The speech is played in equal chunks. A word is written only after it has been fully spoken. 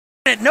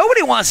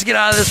Nobody wants to get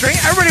out of this ring.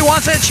 Everybody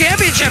wants that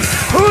championship.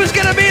 Who's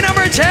going to be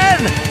number 10?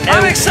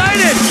 I'm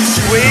excited.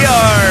 We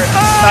are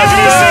a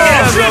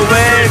third of the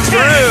way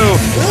through.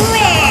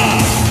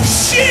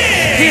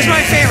 He's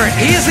my favorite.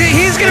 He's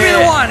going to be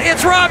the one.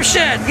 It's Rob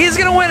Shed. He's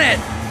going to win it.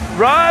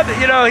 Rob,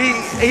 you know,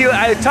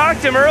 I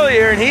talked to him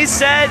earlier, and he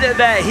said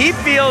that he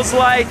feels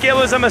like it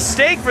was a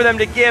mistake for them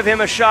to give him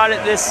a shot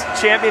at this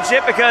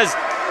championship because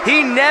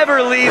he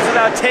never leaves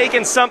without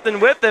taking something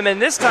with him,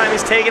 and this time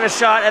he's taking a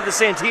shot at the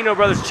Santino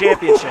Brothers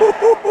Championship.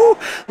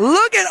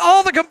 Look at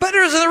all the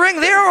competitors in the ring.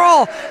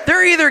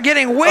 They're either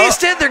getting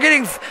wasted,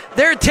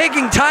 they're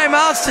taking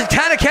timeouts to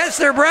kind of catch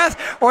their breath,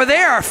 or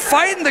they are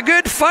fighting the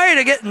good fight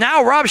to get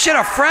now Rob Shed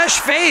a fresh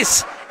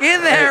face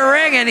in that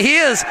ring, and he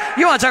is,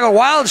 you want to talk a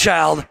wild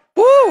child.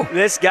 Woo!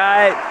 This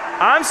guy,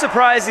 I'm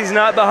surprised he's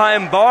not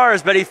behind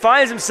bars, but he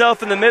finds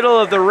himself in the middle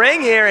of the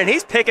ring here, and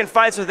he's picking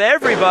fights with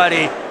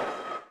everybody.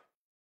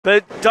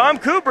 But Dom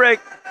Kubrick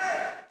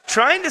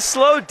trying to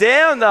slow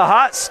down the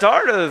hot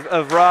start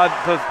of Rob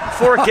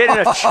before getting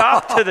a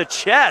chop to the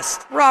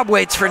chest. Rob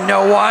waits for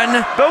no one.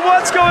 But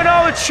what's going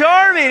on with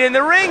Charming in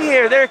the ring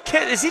here?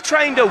 Is he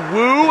trying to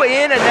woo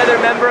in another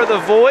member of the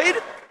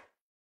Void?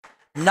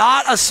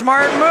 Not a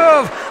smart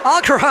move.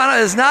 Al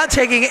Carana is not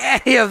taking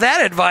any of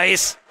that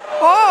advice.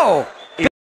 Oh!